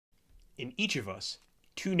In each of us,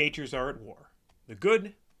 two natures are at war, the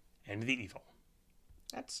good and the evil.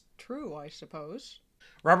 That's true, I suppose.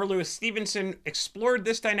 Robert Louis Stevenson explored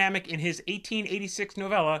this dynamic in his 1886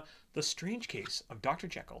 novella, The Strange Case of Dr.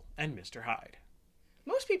 Jekyll and Mr. Hyde.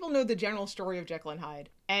 Most people know the general story of Jekyll and Hyde,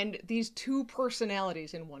 and these two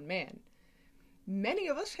personalities in one man. Many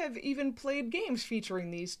of us have even played games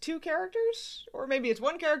featuring these two characters, or maybe it's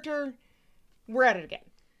one character. We're at it again.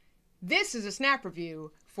 This is a snap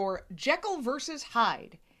review for Jekyll vs.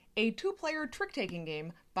 Hyde, a two-player trick-taking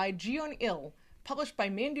game by Jekyll, published by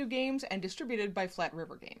Mandoo Games and distributed by Flat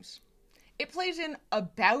River Games. It plays in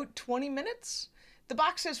about 20 minutes. The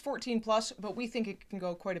box says 14 plus, but we think it can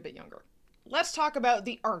go quite a bit younger. Let's talk about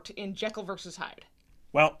the art in Jekyll vs. Hyde.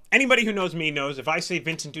 Well, anybody who knows me knows if I say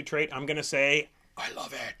Vincent Dutrait, I'm going to say, I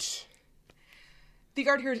love it. The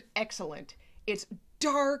art here is excellent. It's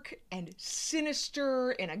dark and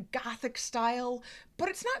sinister in a gothic style, but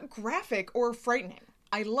it's not graphic or frightening.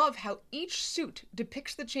 I love how each suit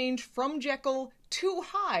depicts the change from Jekyll to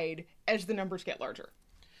Hyde as the numbers get larger.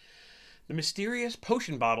 The mysterious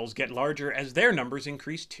potion bottles get larger as their numbers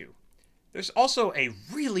increase too. There's also a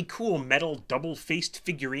really cool metal double-faced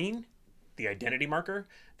figurine, the identity marker,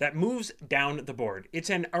 that moves down the board. It's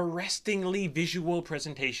an arrestingly visual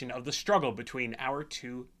presentation of the struggle between our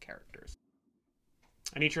two characters.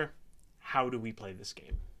 Anitra, how do we play this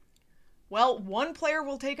game? Well, one player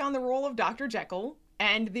will take on the role of Dr. Jekyll,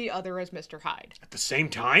 and the other as Mr. Hyde. At the same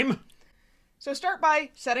time? So start by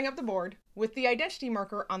setting up the board with the identity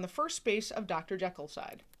marker on the first space of Dr. Jekyll's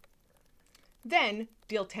side. Then,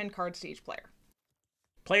 deal 10 cards to each player.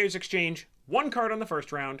 Players exchange 1 card on the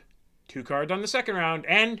first round, 2 cards on the second round,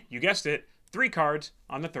 and, you guessed it, 3 cards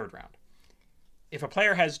on the third round. If a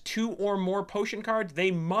player has 2 or more potion cards, they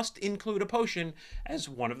must include a potion as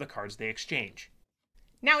one of the cards they exchange.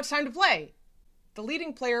 Now it's time to play! The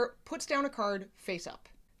leading player puts down a card face up.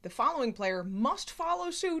 The following player must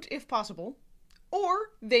follow suit if possible,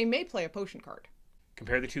 or they may play a potion card.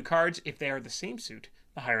 Compare the 2 cards. If they are the same suit,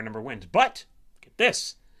 the higher number wins. But, get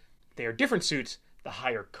this, if they are different suits, the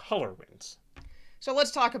higher color wins. So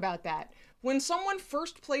let's talk about that. When someone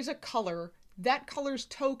first plays a color, that color's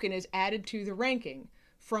token is added to the ranking,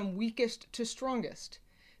 from weakest to strongest.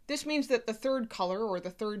 This means that the third color, or the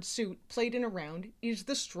third suit, played in a round is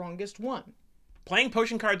the strongest one. Playing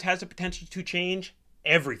potion cards has the potential to change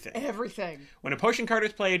everything. Everything. When a potion card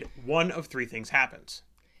is played, one of 3 things happens.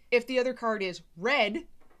 If the other card is red,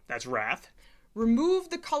 that's wrath. Remove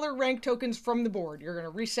the color rank tokens from the board. You're going to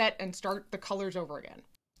reset and start the colors over again.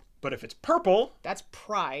 But if it's purple, that's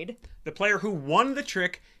pride. The player who won the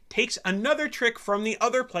trick takes another trick from the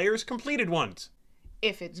other player's completed ones.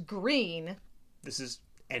 If it's green, this is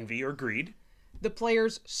envy or greed. The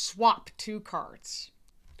players swap 2 cards.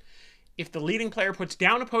 If the leading player puts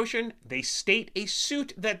down a potion, they state a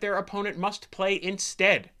suit that their opponent must play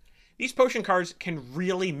instead. These potion cards can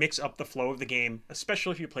really mix up the flow of the game,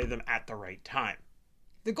 especially if you play them at the right time.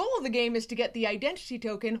 The goal of the game is to get the identity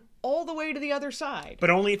token all the way to the other side.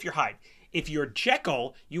 But only if you're Hyde. If you're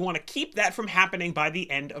Jekyll, you want to keep that from happening by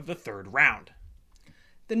the end of the third round.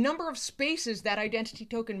 The number of spaces that identity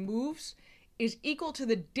token moves is equal to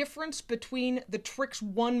the difference between the tricks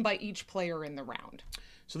won by each player in the round.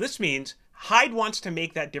 So this means Hyde wants to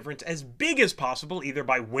make that difference as big as possible, either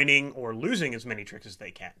by winning or losing as many tricks as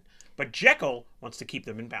they can. But Jekyll wants to keep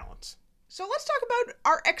them in balance. So let's talk about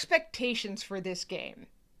our expectations for this game.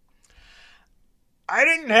 I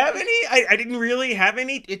didn't have any. I didn't really have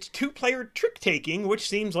any. It's 2-player trick-taking, which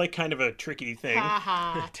seems like kind of a tricky thing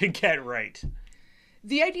to get right.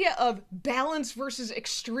 The idea of balance versus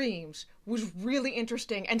extremes was really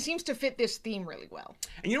interesting and seems to fit this theme really well.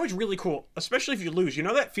 And you know what's really cool? Especially if you lose. You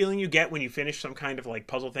know that feeling you get when you finish some kind of like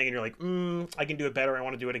puzzle thing and you're like, I can do it better. I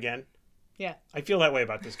want to do it again. Yeah. I feel that way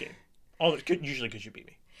about this game. Usually because you beat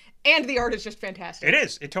me. And the art is just fantastic. It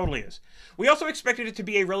is. It totally is. We also expected it to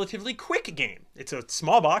be a relatively quick game. It's a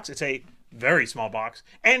small box. It's a very small box.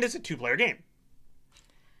 And it's a 2-player game.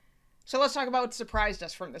 So let's talk about what surprised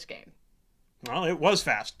us from this game. Well, it was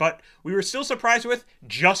fast, but we were still surprised with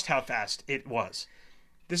just how fast it was.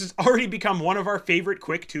 This has already become one of our favorite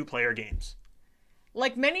quick 2-player games.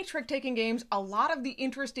 Like many trick-taking games, a lot of the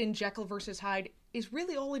interest in Jekyll vs. Hyde is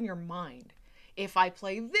really all in your mind. If I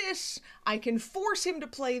play this, I can force him to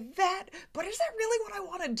play that, but is that really what I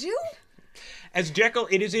want to do? As Jekyll,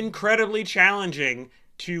 it is incredibly challenging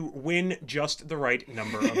to win just the right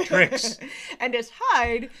number of tricks. And as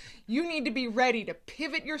Hyde, you need to be ready to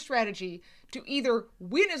pivot your strategy to either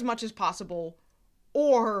win as much as possible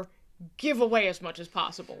or give away as much as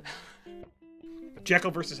possible.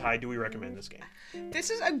 Jekyll versus Hyde, do we recommend this game? This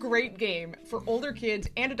is a great game for older kids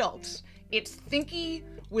and adults. It's thinky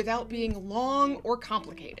without being long or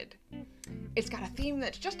complicated. It's got a theme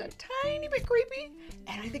that's just a tiny bit creepy,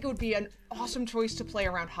 and I think it would be an awesome choice to play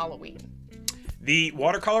around Halloween. The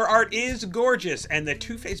watercolor art is gorgeous, and the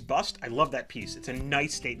Two-Face bust, I love that piece. It's a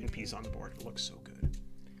nice statement piece on the board. It looks so good.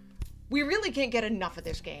 We really can't get enough of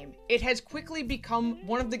this game. It has quickly become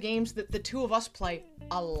one of the games that the two of us play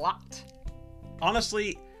a lot.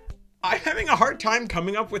 Honestly, I'm having a hard time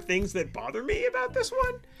coming up with things that bother me about this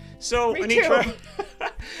one. So, Me Anitra, too.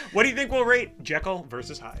 what do you think we'll rate Jekyll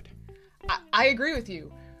versus Hyde? I agree with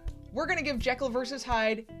you. We're going to give Jekyll versus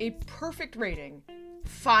Hyde a perfect rating,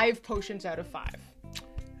 5 potions out of 5.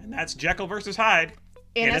 And that's Jekyll versus Hyde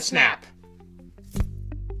In a snap.